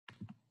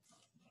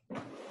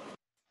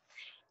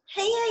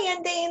Hey,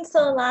 Ayende and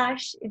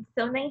Solash. It's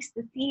so nice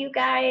to see you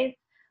guys.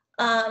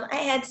 I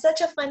had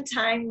such a fun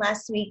time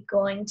last week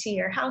going to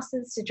your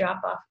houses to drop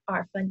off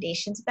our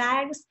FUNdations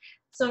bags.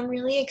 So I'm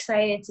really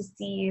excited to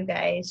see you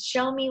guys.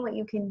 Show me what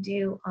you can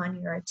do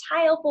on your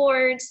tile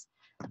boards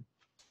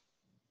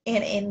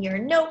and in your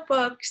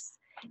notebooks,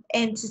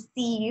 and to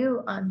see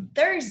you on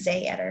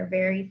Thursday at our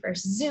very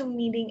first Zoom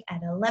meeting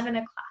at 11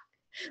 o'clock.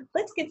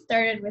 Let's get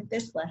started with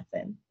this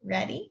lesson.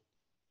 Ready?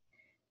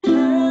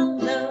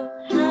 Hello,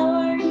 how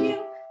are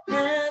you?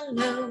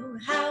 Hello,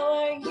 how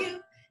are you?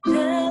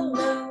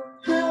 Hello,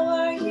 how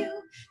are you?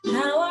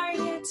 How are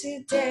you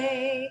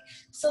today?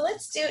 So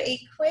let's do a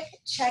quick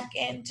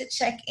check-in to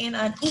check in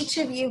on each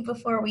of you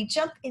before we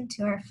jump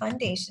into our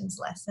FUNdations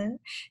lesson,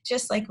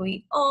 just like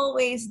we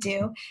always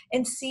do,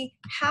 and see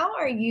how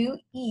are you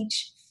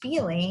each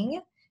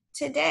feeling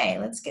today.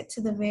 Let's get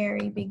to the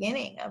very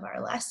beginning of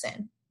our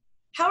lesson.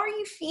 How are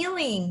you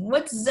feeling?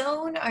 What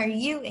zone are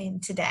you in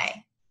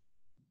today?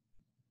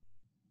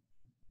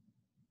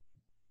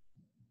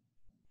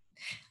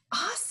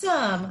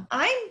 Awesome.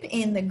 I'm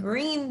in the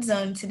green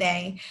zone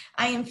today.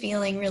 I am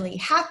feeling really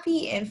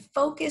happy and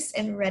focused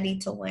and ready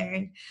to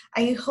learn.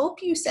 I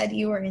hope you said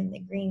you were in the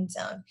green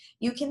zone.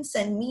 You can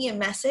send me a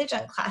message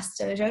on Class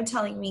Dojo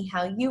telling me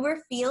how you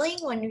were feeling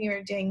when we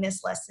were doing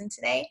this lesson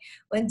today,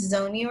 what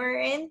zone you were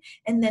in,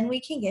 and then we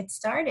can get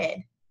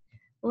started.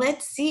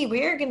 Let's see,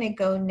 we're going to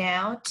go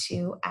now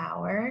to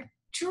our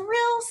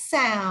drill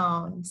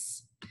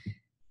sounds.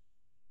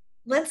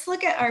 Let's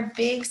look at our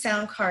big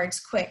sound cards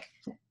quick.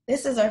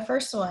 This is our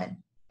first one.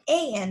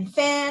 A-N,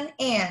 fan,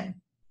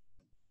 an.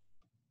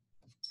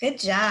 Good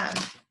job.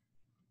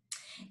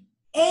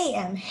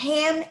 A-M,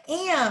 ham,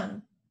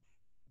 am.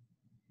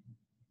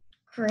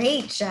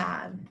 Great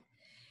job.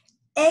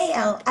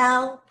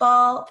 A-L-L,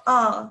 ball,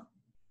 all.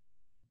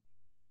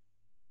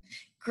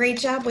 Great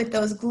job with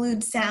those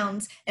glued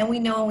sounds. And we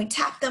know when we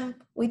tap them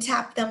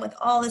with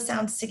all the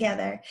sounds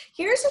together.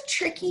 Here's a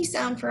tricky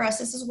sound for us.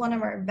 This is one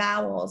of our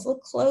vowels.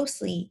 Look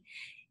closely.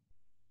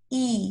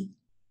 E,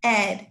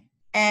 ed,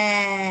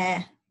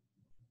 eh.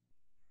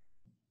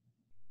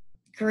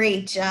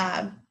 Great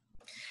job.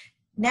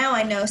 Now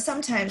I know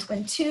sometimes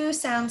when two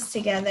sounds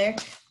together,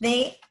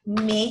 they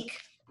make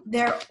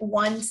their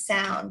one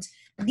sound.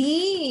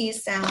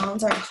 These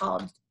sounds are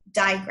called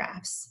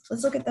digraphs.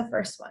 Let's look at the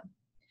first one.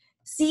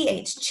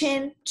 C-H,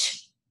 chin,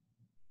 ch.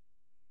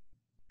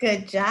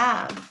 Good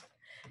job.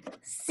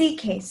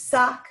 C-K,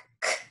 sock,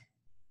 k.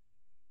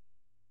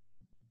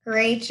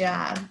 Great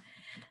job.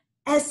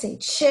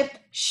 S-H, ship,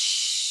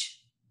 sh.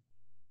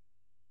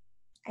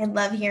 I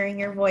love hearing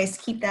your voice.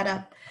 Keep that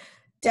up.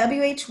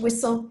 W-H,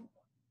 whistle.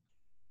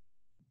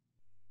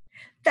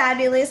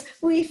 Fabulous.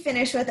 We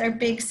finish with our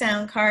big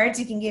sound cards.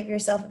 You can give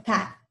yourself a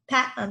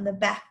pat on the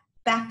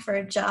back for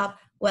a job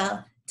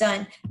well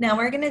done. Now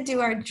we're going to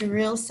do our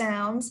drill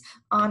sounds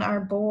on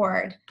our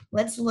board.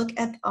 Let's look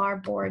at our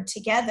board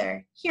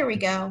together. Here we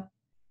go.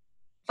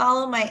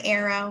 Follow my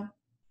arrow.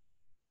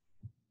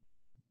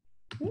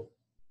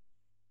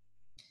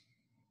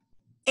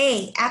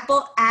 A,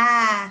 apple,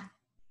 ah.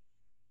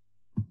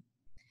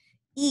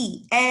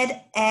 E,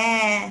 ed,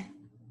 eh.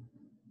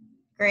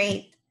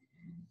 Great.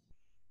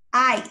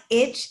 I,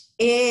 itch,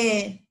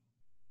 I.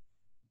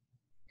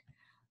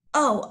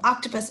 O,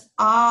 octopus,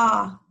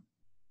 ah.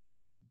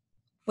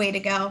 Way to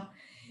go.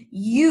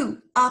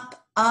 U, up,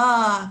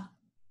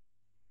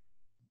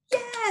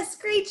 Yes,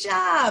 great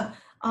job.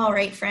 All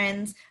right,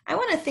 friends. I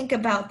want to think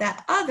about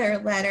that other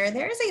letter.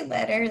 There's a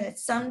letter that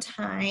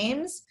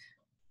sometimes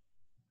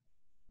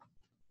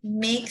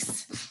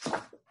makes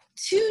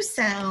two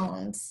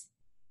sounds.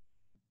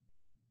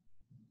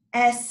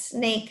 S,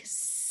 snake,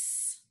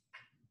 s.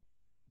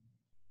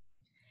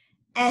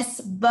 S,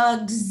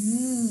 bug,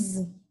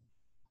 z.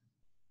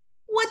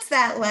 What's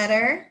that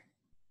letter?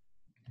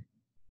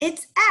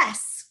 It's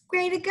S.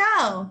 Way to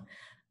go.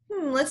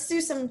 Let's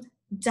do some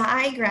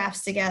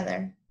digraphs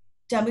together.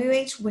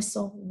 W-H,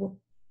 whistle, w.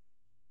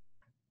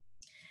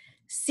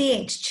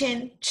 C-H,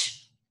 chin,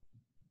 ch.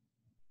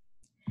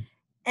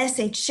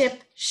 S-H,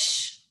 ship,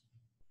 sh.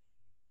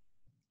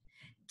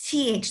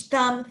 T-H,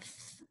 thumb, th.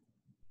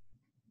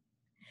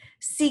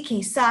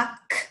 C-K,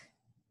 sock.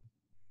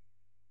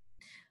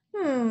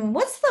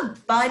 What's the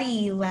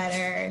buddy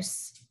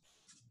letters?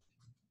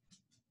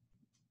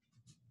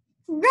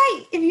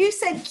 Right, if you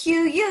said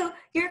Q-U,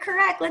 you're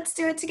correct. Let's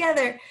do it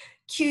together.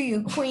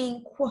 Q-U,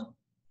 queen, qu.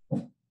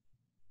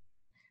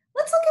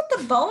 Let's look at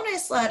the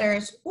bonus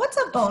letters. What's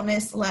a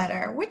bonus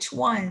letter? Which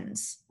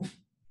ones?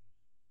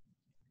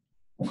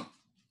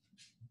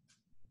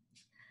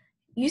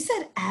 You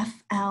said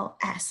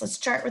F-L-S. Let's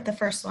start with the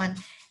first one.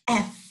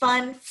 F,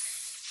 fun.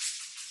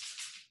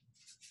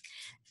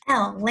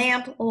 L,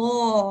 lamp,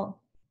 oh.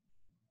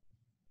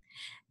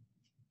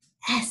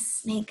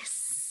 S,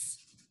 snakes.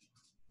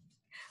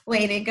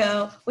 Way to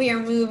go. We are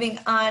moving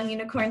on,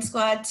 Unicorn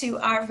Squad, to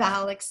our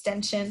vowel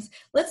extensions.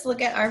 Let's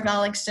look at our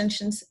vowel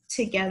extensions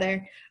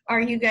together. Are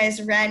you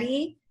guys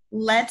ready?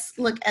 Let's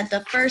look at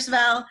the first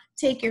vowel.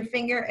 Take your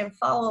finger and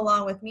follow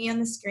along with me on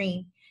the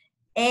screen.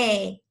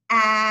 A,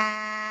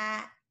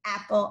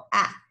 apple,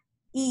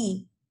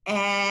 e,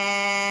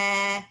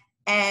 ed,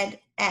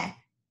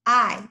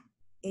 I,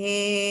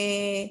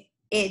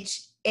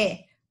 itch,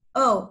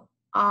 o,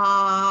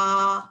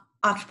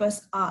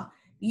 octopus,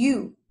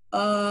 u,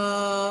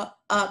 up,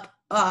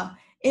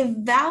 If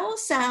vowel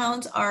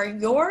sounds are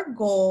your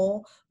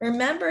goal,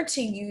 remember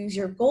to use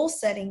your goal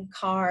setting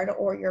card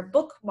or your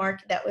bookmark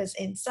that was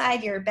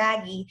inside your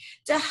baggie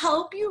to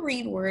help you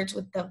read words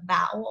with the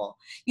vowel.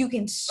 You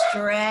can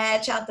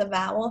stretch out the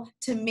vowel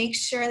to make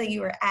sure that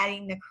you are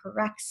adding the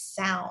correct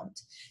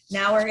sound.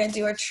 Now we're going to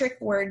do a trick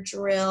word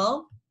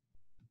drill.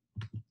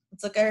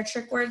 Let's look at our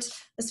trick words.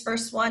 This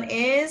first one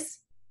is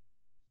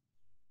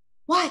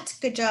what?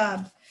 Good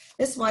job.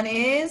 This one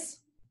is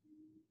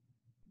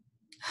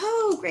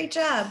oh, great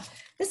job.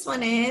 This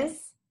one is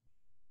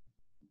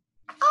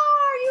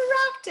you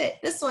rocked it.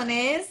 This one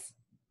is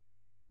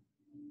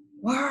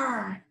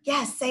whir.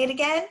 Yes, say it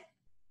again.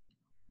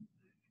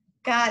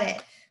 Got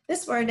it.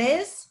 This word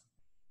is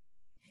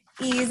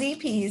easy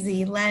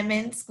peasy,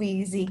 lemon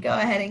squeezy. Go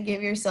ahead and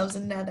give yourselves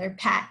another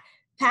pat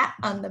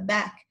on the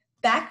back.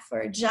 Back for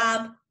a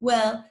job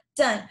well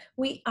done.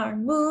 We are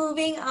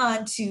moving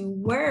on to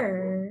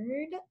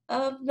word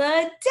of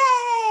the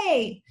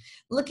day.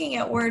 Looking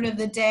at word of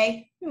the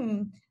day,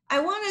 I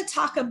want to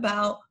talk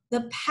about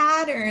the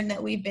pattern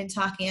that we've been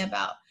talking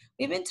about.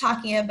 We've been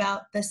talking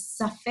about the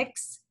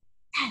suffix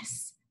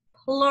s,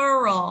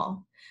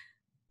 plural.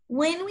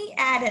 When we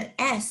add an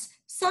s,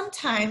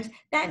 sometimes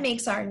that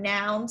makes our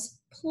nouns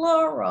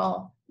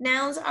plural.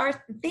 Nouns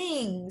are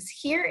things.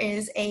 Here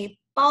is a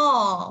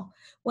ball.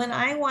 When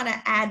I want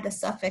to add the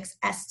suffix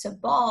s to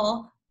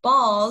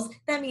balls,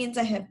 that means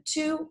I have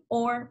two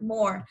or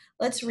more.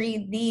 Let's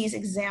read these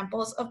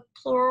examples of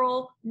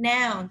plural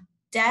noun.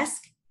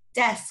 Desk,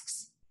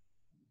 desks.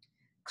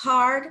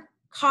 Card,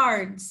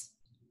 cards.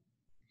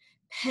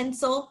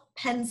 Pencil,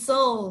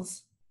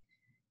 pencils.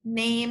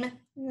 Name,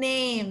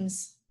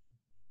 names.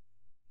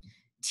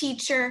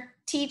 Teacher,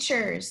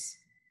 teachers.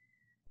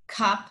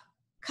 Cup,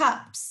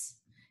 cups.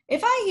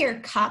 If I hear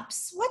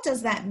cups, what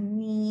does that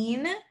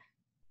mean?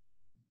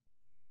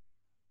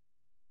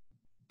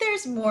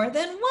 There's more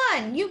than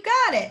one. You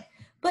got it.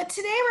 But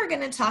today we're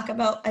going to talk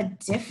about a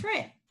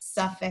different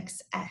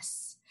suffix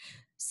s.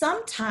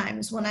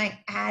 Sometimes when I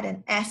add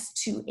an s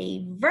to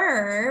a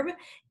verb,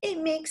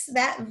 it makes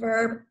that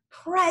verb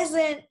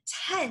present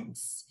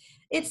tense.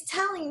 It's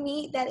telling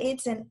me that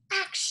it's an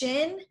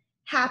action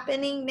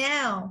happening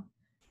now.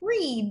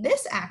 Read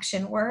this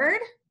action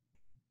word.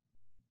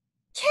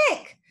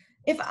 Kick.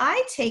 If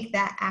I take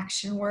that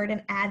action word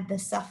and add the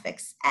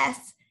suffix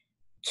s,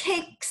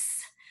 kicks,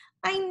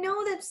 I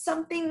know that's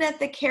something that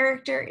the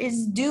character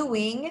is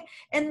doing,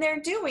 and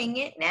they're doing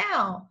it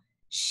now.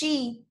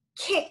 She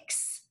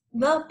kicks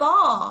the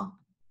ball.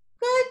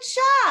 Good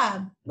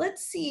job.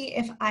 Let's see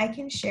if I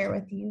can share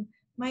with you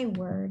my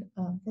word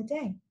of the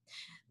day.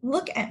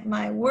 Look at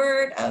my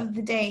word of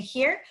the day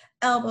here.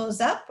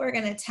 Elbows up. We're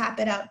going to tap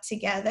it out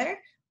together.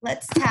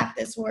 Let's tap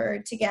this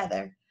word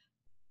together.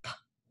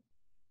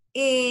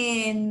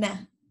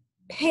 In,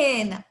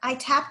 pin. I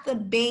tap the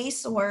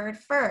base word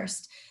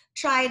first.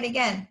 Try it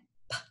again.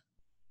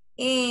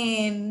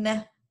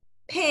 In,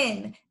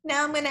 pin.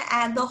 Now I'm going to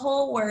add the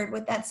whole word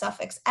with that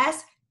suffix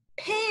s,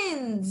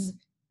 pins.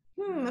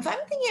 If I'm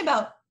thinking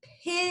about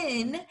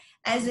pin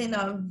as in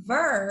a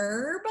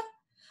verb,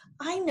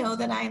 I know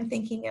that I'm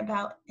thinking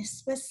about a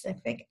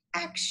specific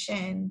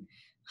action.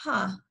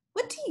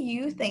 What do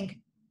you think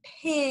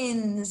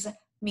pins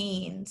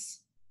means?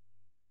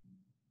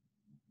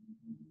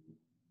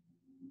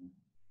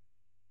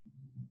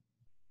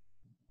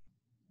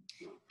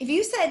 If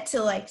you said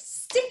to like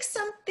stick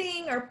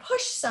something or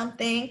push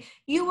something,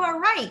 you are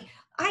right.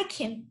 I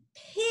can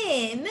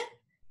pin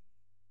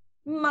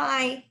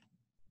my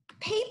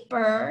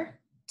paper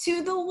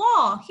to the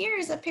wall. Here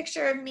is a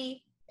picture of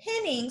me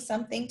pinning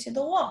something to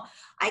the wall.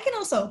 I can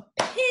also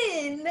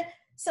pin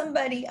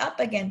somebody up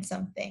against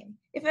something.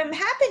 If I'm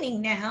happening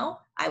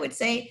now, I would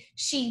say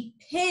she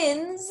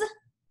pins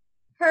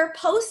her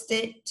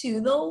Post-it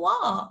to the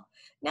wall.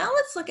 Now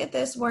let's look at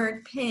this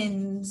word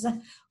pins.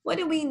 What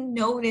do we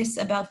notice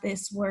about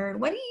this word?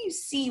 What do you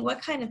see?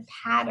 What kind of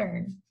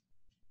pattern?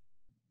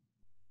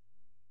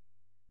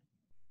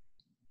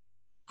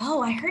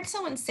 Oh, I heard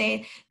someone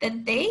say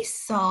that they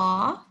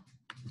saw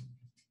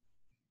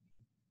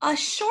a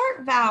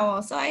short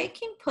vowel. So I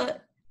can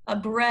put a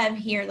brev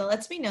here that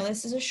lets me know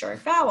this is a short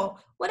vowel.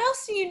 What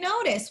else do you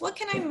notice? What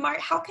can I mark?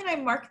 How can I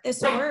mark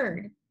this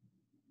word?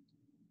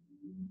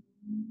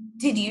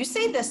 Did you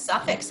say the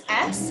suffix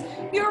s?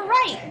 You're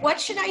right. What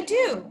should I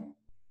do?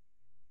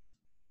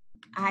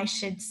 I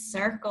should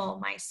circle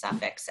my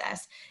suffix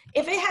s.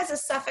 If it has a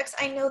suffix,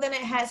 I know that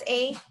it has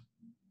a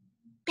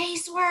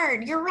base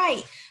word. You're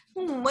right.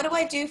 What do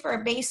I do for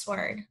a base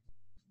word?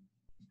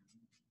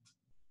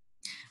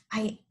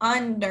 I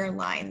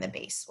underline the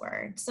base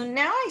word. So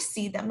now I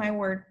see that my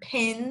word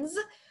pins,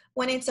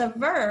 when it's a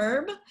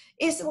verb,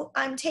 is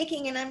I'm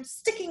taking and I'm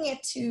sticking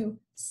it to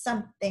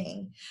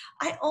something.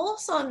 I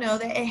also know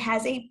that it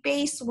has a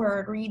base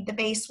word. Read the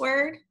base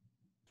word.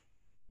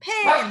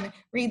 Pin.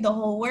 Read the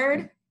whole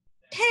word.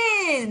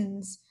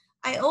 Pins.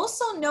 I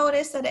also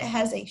noticed that it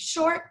has a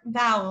short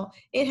vowel.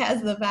 It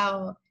has the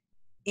vowel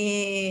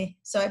I,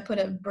 so I put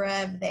a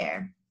brev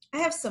there. I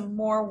have some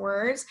more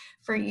words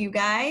for you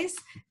guys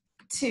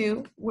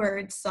to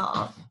word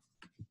solve.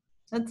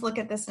 Let's look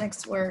at this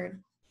next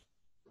word.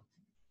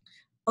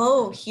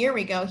 Oh, here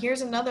we go.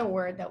 Here's another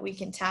word that we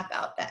can tap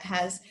out that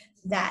has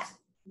that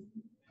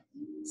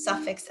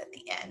suffix at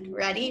the end.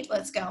 Ready?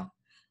 Let's go.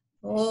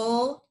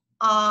 L,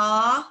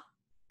 A,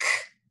 K.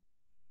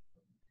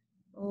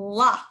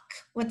 Lock.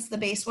 What's the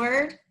base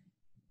word?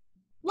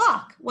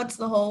 Lock. What's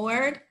the whole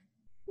word?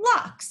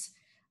 Locks.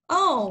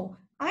 Oh,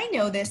 I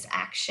know this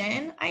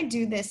action. I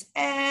do this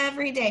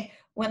every day.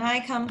 When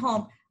I come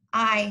home,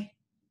 I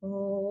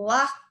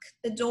lock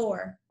the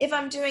door. If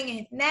I'm doing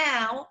it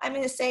now, I'm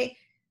going to say,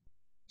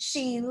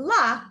 she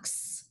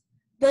locks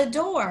the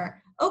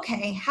door.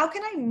 Okay, how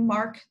can I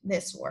mark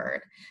this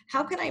word?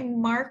 How can I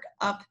mark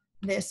up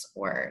this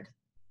word?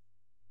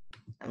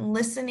 I'm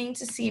listening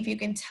to see if you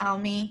can tell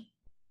me.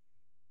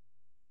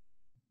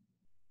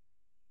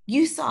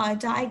 You saw a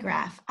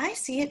digraph. I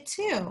see it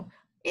too.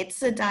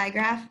 It's a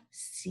digraph,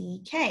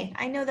 CK.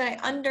 I know that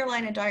I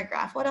underline a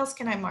digraph. What else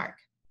can I mark?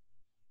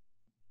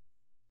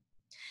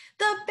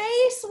 The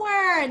base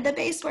word. The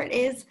base word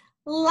is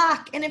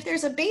lock. And if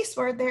there's a base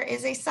word, there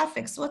is a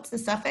suffix. What's the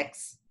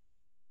suffix?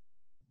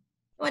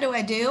 What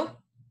do?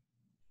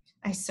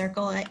 I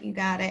circle it. You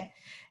got it.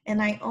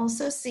 And I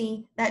also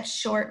see that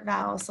short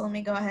vowel. So let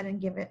me go ahead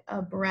and give it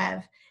a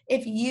brev.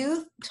 If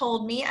you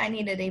told me I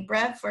needed a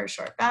brev for a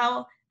short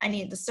vowel, I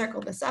needed to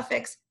circle the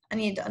suffix, I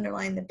needed to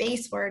underline the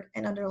base word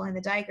and underline the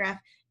digraph,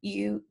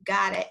 you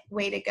got it.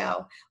 Way to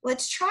go.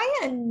 Let's try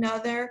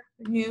another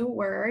new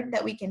word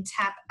that we can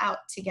tap out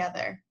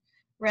together.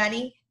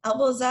 Ready?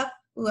 Elbows up.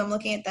 Ooh, I'm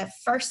looking at that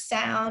first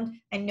sound.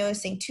 I'm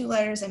noticing two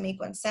letters that make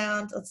one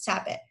sound. Let's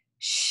tap it.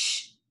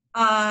 Sh,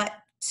 t.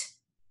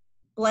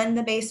 Blend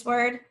the base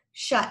word.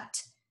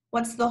 Shut.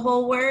 What's the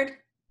whole word?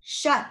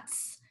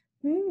 Shuts.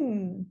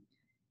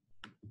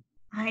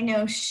 I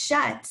know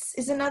shuts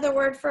is another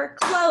word for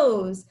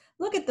close.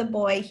 Look at the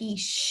boy, he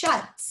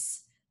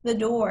shuts the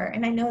door.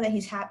 And I know that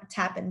he's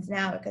happens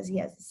now because he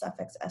has the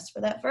suffix S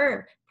for that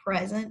verb,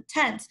 present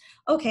tense.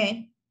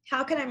 Okay,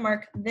 how can I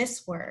mark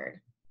this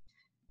word?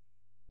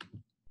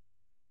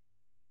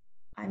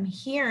 I'm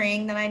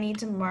hearing that I need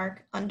to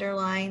mark,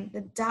 underline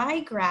the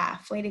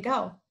digraph. Way to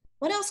go.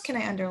 What else can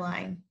I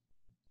underline?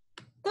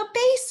 The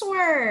base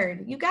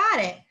word. You got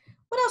it.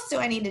 What else do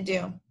I need to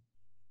do?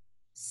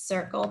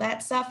 Circle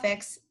that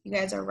suffix. You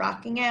guys are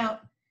rocking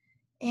out.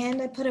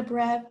 And I put a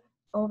brev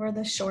over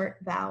the short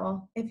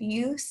vowel. If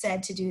you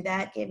said to do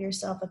that, give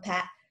yourself a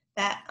pat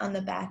on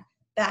the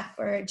back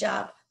for a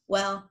job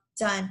well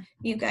done.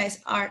 You guys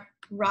are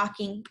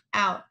rocking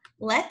out.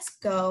 Let's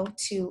go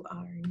to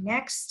our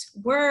next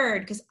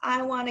word because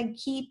I want to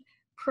keep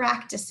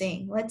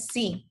practicing. Let's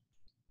see.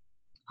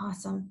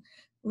 Awesome.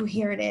 Ooh,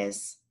 here it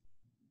is.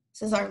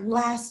 This is our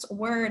last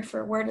word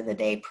for word of the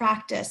day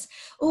practice.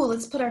 Ooh,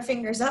 let's put our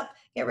fingers up.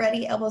 Get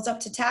ready, elbows up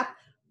to tap.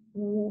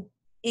 Ooh,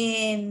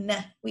 in.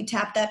 We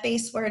tap that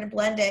base word,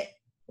 blend it.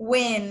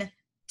 Win.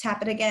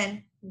 Tap it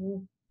again.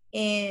 Ooh,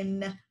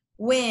 in.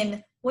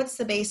 Win. What's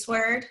the base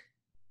word?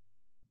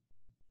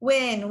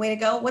 Win. Way to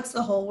go. What's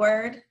the whole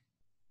word?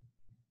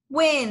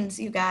 Wins.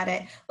 You got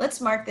it.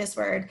 Let's mark this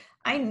word.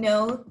 I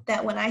know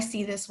that when I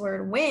see this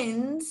word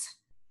wins,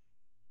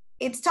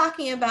 it's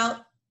talking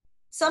about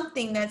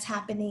something that's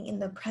happening in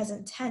the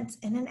present tense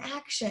in an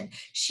action.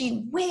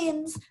 She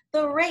wins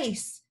the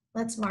race.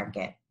 Let's mark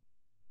it.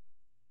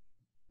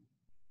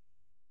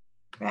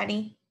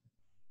 Ready?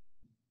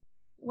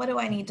 What do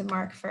I need to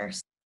mark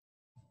first?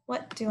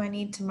 What do I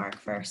need to mark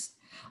first?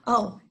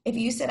 Oh, if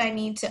you said I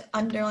need to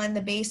underline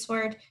the base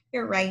word,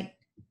 you're right.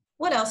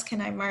 What else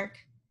can I mark?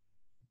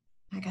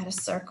 I got to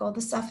circle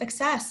the suffix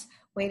S.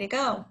 Way to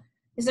go.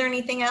 Is there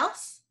anything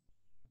else?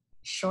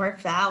 Short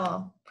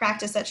vowel.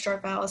 Practice that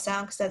short vowel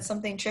sound because that's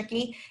something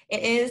tricky.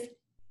 It is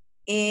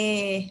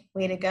I.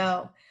 Way to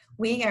go.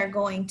 We are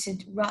going to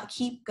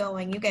keep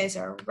going. You guys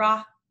are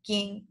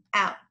rocking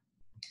out.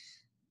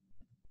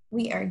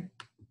 We are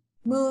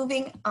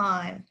moving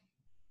on.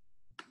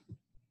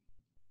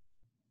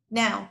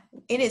 Now,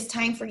 it is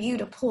time for you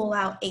to pull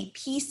out a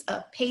piece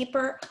of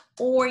paper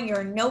or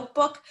your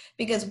notebook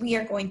because we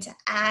are going to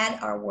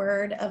add our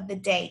word of the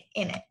day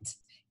in it.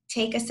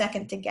 Take a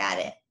second to get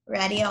it.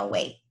 Ready? I'll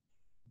wait.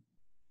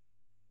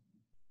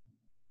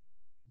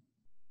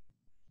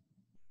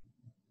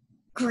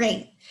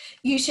 Great.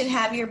 You should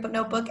have your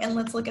notebook and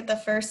let's look at the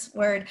first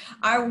word.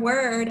 Our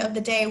word of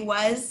the day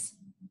was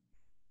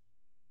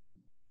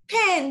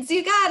pins.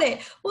 You got it.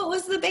 What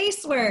was the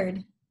base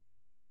word?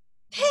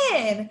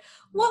 Pin.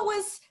 What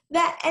was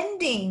that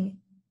ending?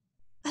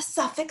 A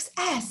suffix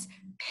S.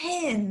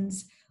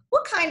 Pins.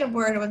 What kind of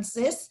word was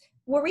this?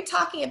 Were we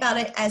talking about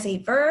it as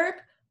a verb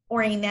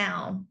or a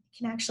noun? It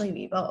can actually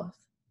be both.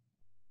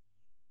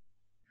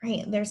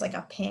 Right, there's like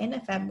a pin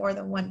if I have more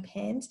than one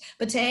pins.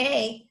 But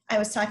today I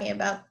was talking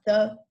about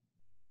the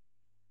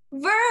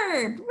verb.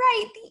 verb,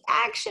 right? The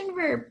action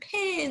verb,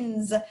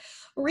 pins.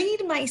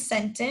 Read my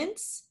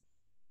sentence.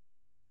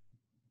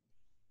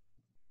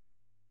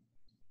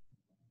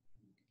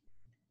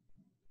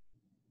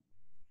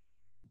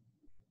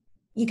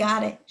 You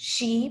got it.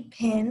 She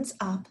pins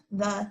up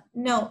the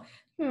note.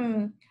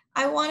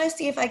 I want to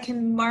see if I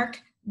can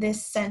mark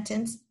this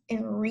sentence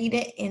and read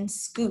it in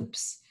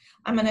scoops.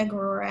 I'm going to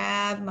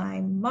grab my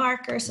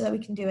marker so that we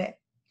can do it.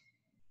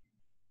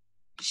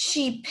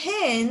 She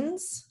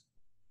pins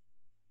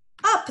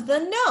up the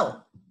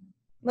note.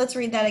 Let's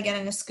read that again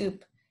in a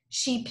scoop.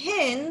 She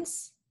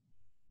pins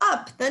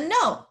up the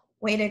note.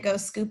 Way to go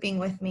scooping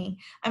with me.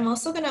 I'm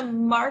also going to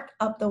mark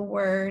up the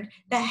word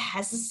that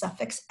has the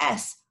suffix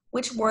S.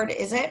 Which word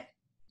is it?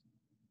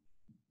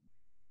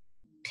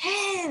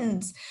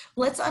 Pins.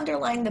 Let's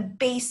underline the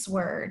base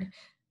word,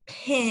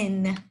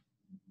 pin.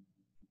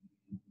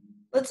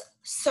 Let's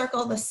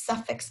circle the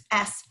suffix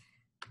S.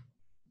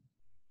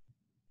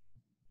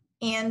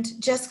 And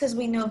just because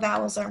we know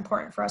vowels are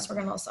important for us, we're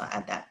going to also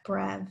add that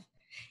brev.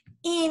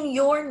 In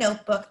your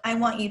notebook, I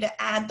want you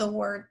to add the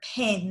word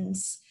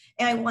pins.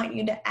 And I want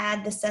you to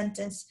add the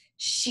sentence,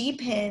 she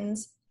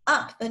pins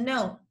up the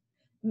note.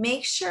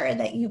 Make sure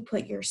that you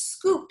put your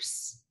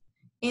scoops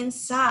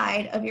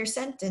inside of your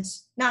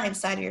sentence. Not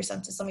inside of your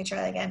sentence. Let me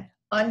try that again.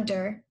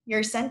 Under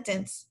your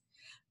sentence.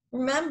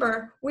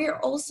 Remember, we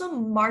are also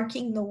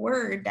marking the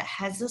word that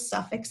has the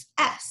suffix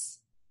S.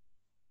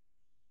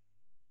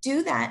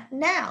 Do that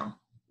now.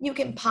 You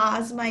can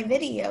pause my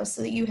video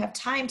so that you have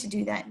time to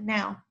do that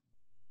now.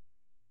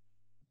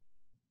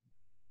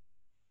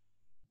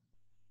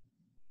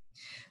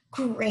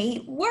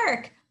 Great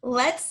work.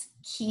 Let's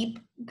keep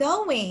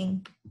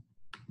going.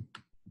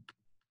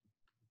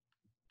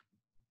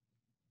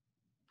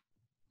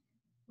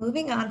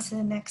 Moving on to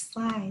the next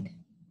slide.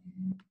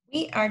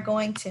 We are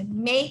going to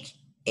make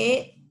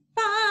it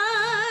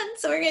fun.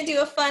 So we're going to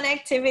do a fun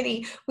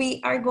activity. We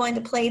are going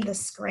to play the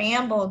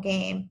scramble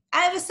game.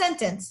 I have a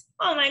sentence.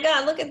 Oh my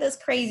God, look at this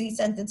crazy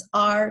sentence.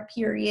 Are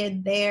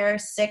period there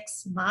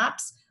 6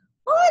 mops.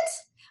 What?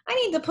 I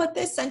need to put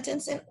this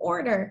sentence in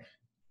order.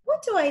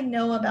 What do I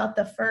know about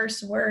the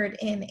first word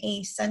in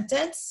a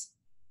sentence?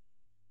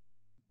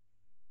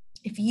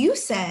 If you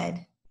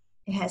said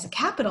it has a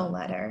capital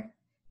letter,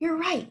 you're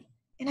right.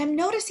 And I'm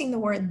noticing the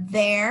word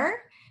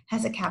there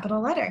has a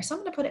capital letter. So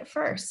I'm going to put it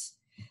first.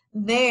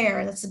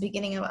 There, that's the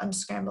beginning of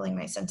unscrambling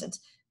my sentence.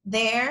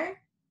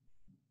 There,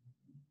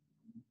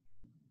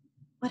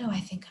 what do I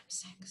think I'm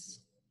 6?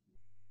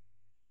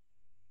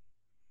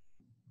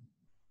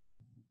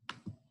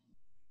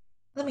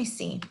 Let me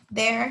see.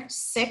 There,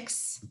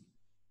 6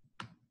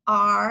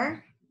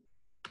 are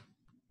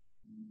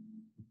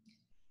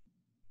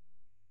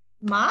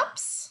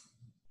mops.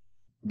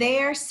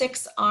 There,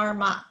 6 are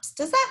mops.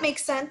 Does that make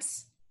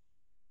sense?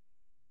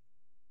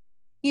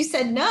 You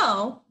said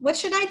no. What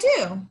should I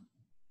do?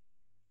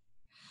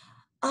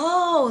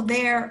 Oh,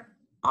 there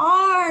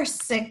are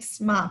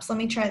 6 mops. Let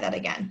me try that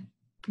again.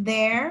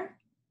 There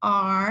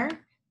are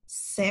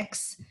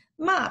 6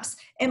 mops.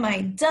 Am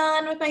I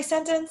done with my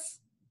sentence?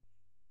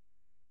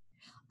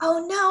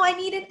 Oh no, I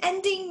need an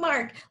ending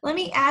mark. Let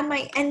me add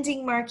my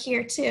ending mark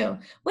here too.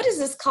 What is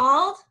this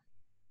called?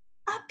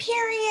 A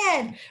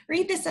period.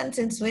 Read the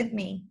sentence with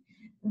me.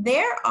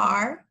 There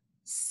are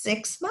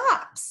 6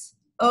 mops.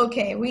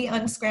 Okay, we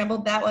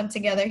unscrambled that one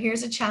together.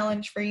 Here's a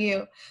challenge for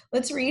you.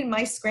 Let's read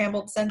my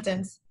scrambled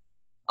sentence.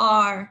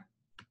 Are,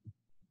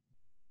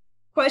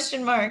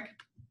 question mark,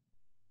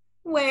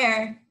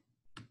 where,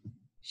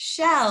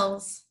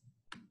 shells,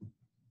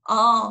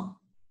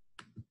 all,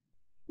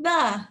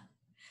 the.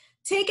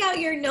 Take out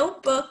your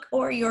notebook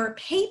or your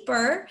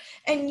paper,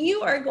 and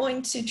you are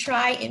going to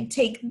try and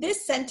take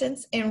this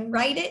sentence and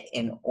write it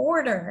in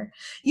order.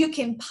 You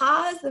can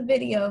pause the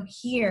video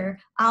here.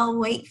 I'll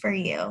wait for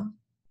you.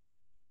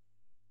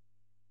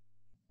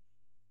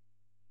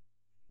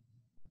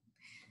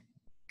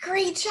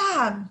 Great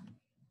job.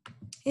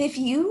 If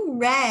you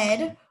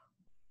read,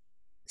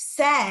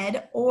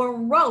 said, or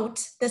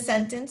wrote the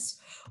sentence,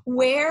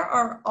 where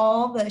are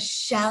all the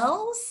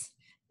shells?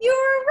 You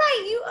were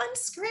right. You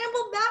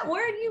unscrambled that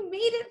word. You made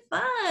it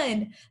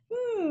fun.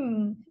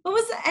 What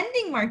was the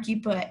ending mark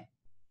you put?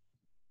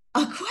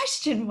 A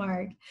question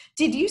mark.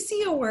 Did you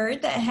see a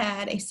word that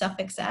had a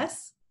suffix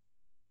S?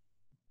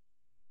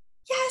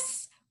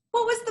 Yes.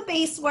 What was the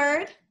base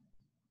word?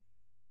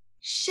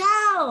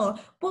 Shell.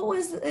 What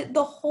was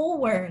the whole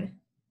word?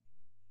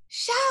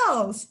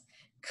 Shells.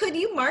 Could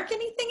you mark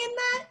anything in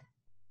that?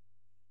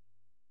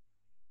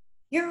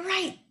 You're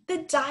right.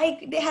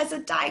 It has a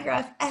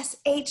digraph,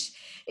 SH.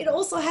 It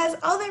also has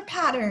other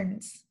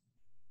patterns.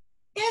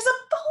 It has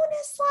a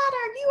bonus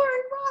letter. You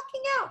are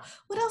rocking out.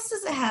 What else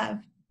does it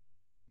have?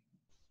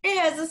 It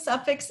has a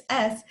suffix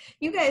S.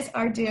 You guys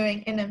are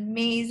doing an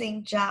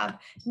amazing job.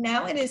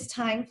 Now it is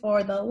time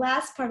for the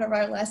last part of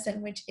our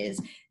lesson, which is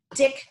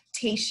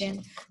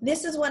dictation.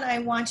 This is when I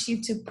want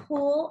you to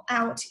pull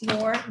out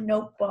your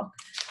notebook.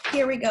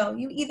 Here we go.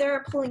 You either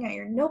are pulling out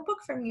your notebook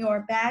from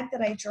your bag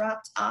that I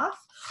dropped off,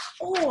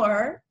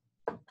 or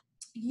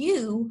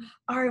you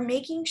are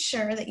making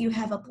sure that you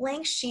have a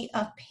blank sheet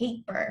of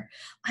paper.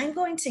 I'm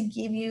going to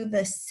give you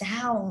the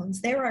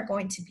sounds. There are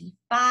going to be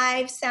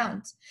 5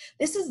 sounds.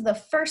 This is the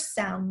first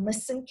sound.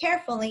 Listen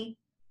carefully.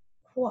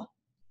 Qu,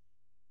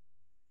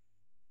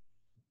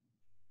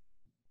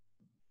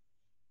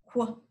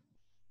 qu.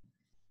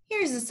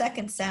 Here's the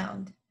second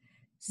sound.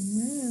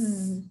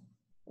 Z.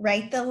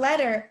 Write the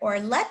letter or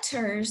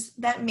letters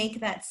that make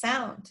that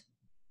sound.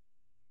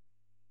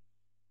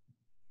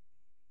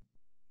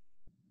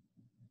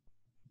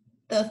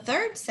 The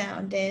third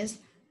sound is,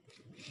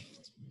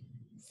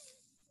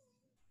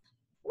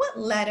 what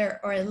letter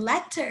or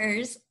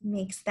letters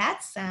makes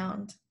that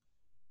sound?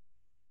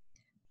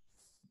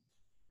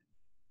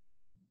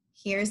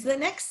 Here's the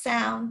next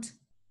sound.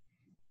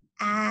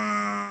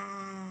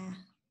 Ah.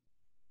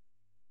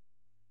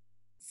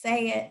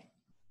 Say it.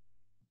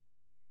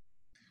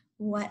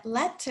 What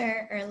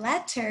letter or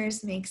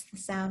letters makes the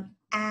sound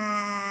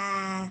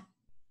ah?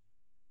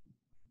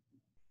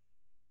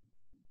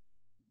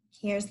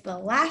 Here's the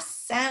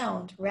last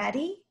sound.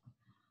 Ready?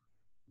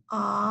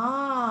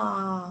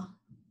 Ah.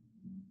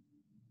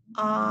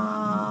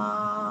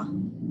 Ah.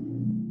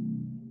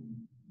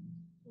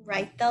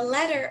 Write the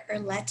letter or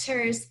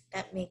letters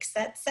that makes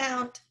that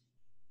sound.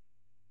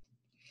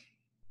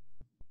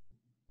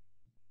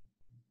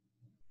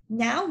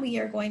 Now we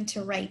are going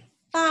to write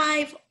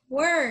 5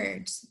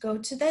 words. Go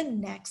to the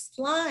next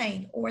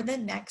line or the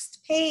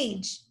next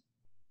page.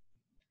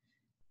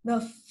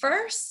 The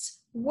first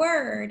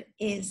word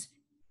is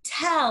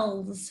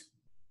tells.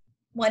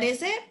 What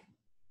is it?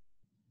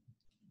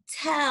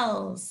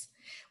 Tells.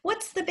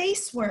 What's the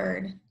base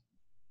word?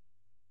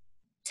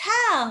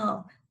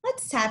 Tell.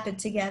 Let's tap it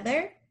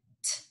together.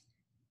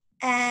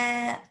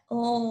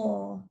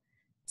 T-e-l.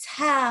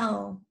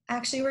 Tell.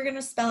 Actually, we're going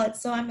to spell it,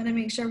 so I'm going to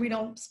make sure we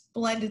don't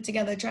blend it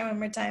together. Try one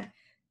more time.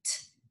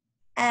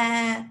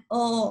 T-e-l.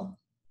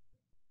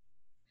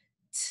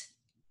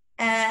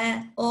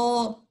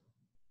 T-e-l.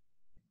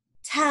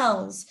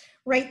 Tells.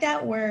 Write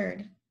that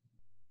word.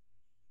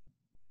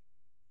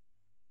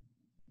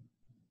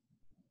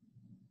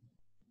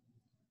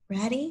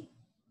 Ready?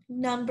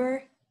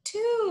 Number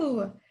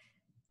 2.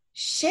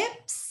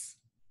 Ships.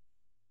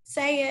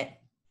 Say it.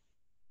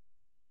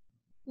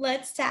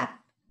 Let's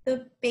tap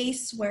the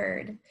base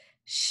word.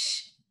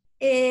 Ship.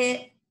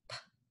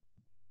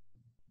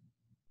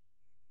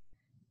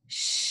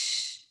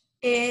 Ship.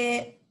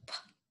 The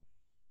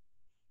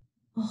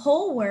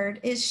whole word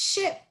is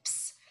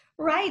ships.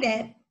 Write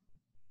it.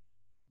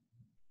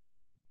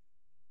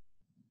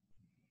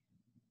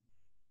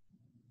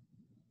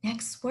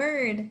 Next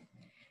word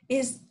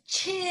is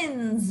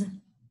chins.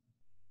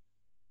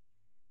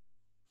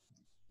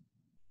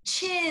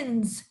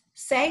 Chins.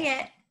 Say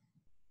it.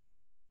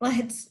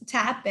 Let's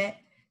tap it.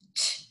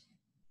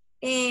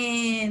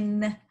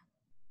 In.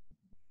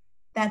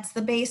 That's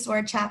the base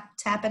word. Tap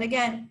it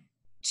again.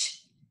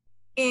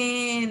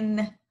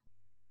 In.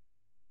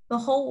 The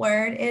whole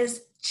word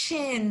is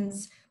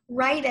chins.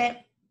 Write it.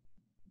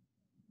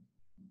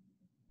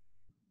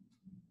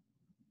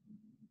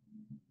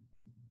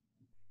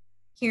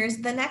 Here's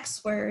the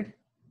next word.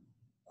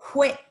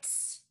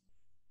 Quits.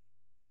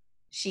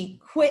 She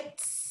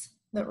quits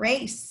the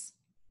race.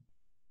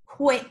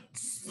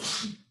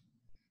 Quits.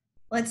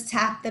 Let's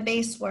tap the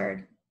base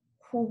word.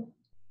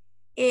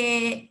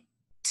 It.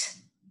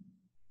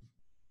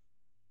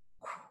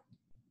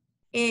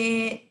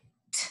 It.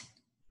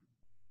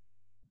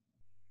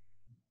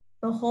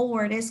 The whole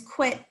word is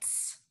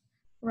quits.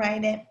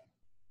 Write it.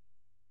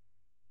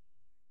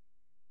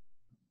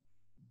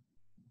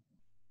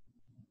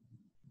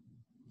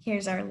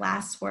 Here's our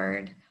last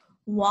word.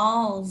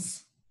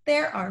 Walls.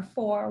 There are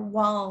 4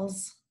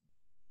 walls.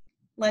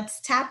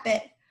 Let's tap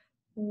it.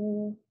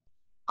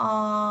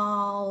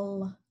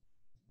 All.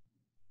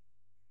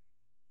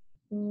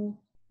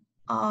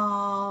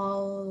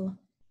 All.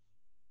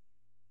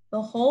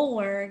 The whole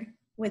word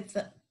with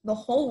the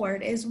whole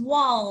word is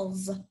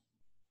walls.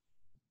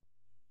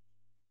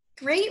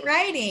 Great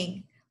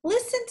writing.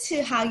 Listen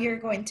to how you're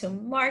going to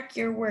mark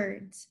your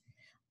words.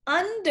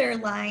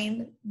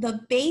 Underline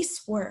the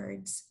base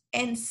words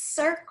and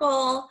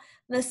circle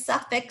the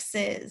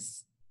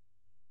suffixes.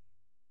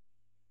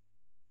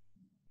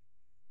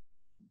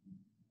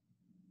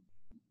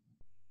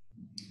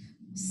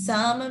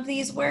 Some of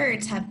these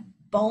words have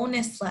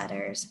bonus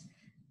letters.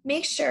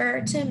 Make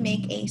sure to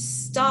make a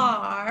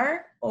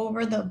star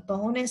over the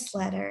bonus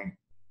letter.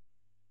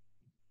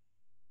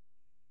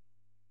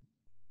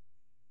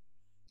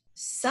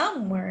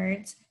 Some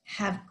words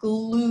have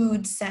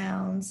glued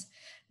sounds.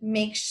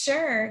 Make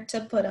sure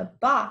to put a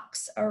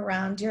box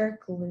around your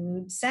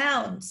glued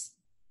sounds.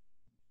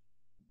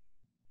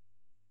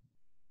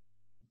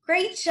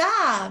 Great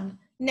job!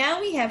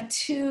 Now we have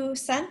 2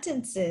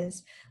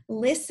 sentences.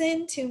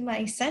 Listen to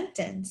my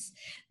sentence.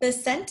 The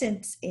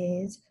sentence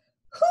is,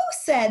 who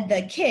said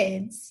the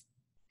kids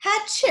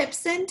had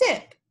chips and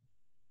dip?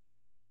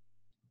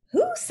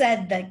 Who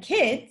said the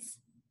kids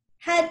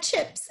had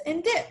chips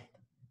and dip?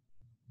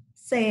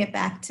 Say it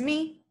back to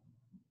me.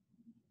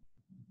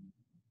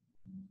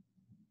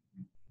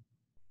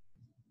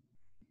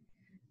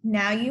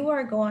 Now you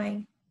are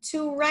going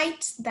to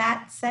write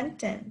that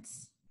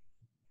sentence.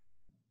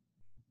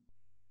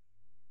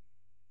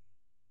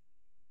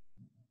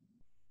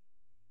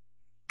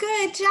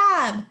 Good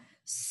job.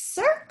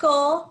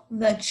 Circle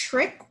the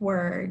trick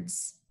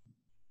words.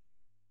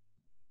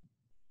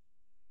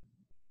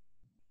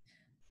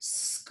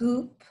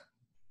 Scoop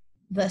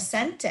the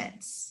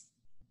sentence.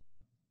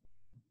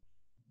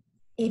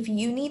 If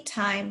you need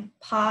time,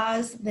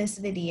 pause this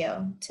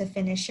video to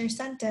finish your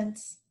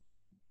sentence.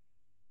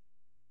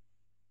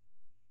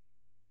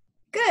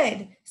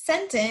 Good.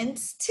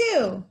 Sentence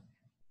 2.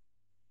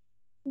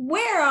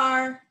 Where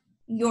are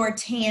your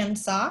tan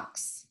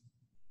socks?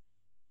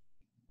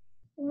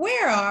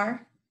 Where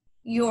are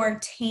your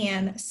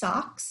tan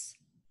socks?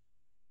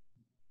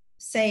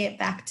 Say it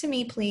back to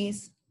me,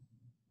 please.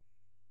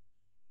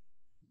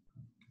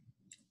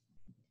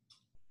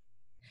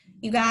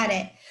 You got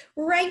it.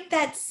 Write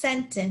that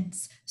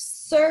sentence,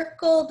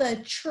 circle the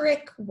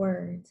trick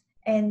words,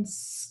 and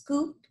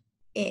scoop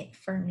it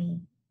for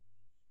me.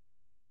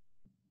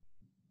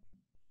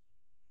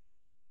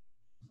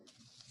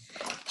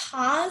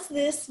 Pause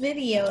this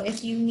video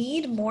if you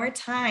need more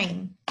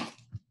time.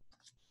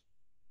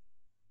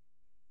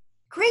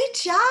 Great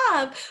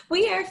job!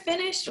 We are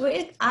finished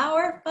with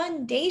our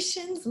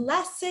FUNdations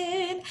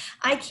lesson.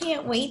 I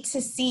can't wait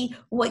to see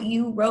what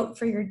you wrote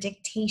for your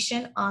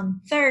dictation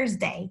on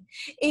Thursday.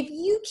 If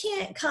you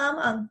can't come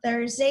on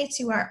Thursday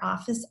to our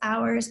office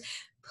hours,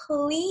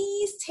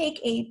 please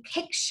take a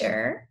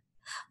picture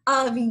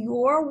of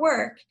your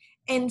work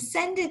and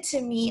send it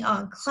to me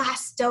on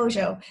Class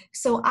Dojo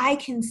so I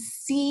can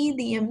see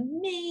the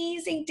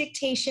amazing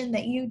dictation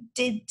that you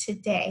did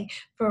today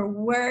for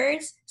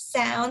words,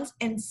 sounds,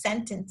 and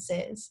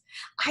sentences.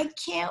 I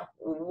can't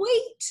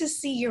wait to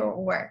see your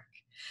work.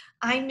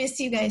 I miss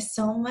you guys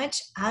so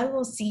much. I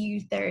will see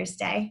you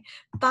Thursday.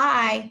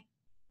 Bye.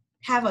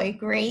 Have a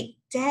great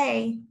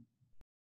day.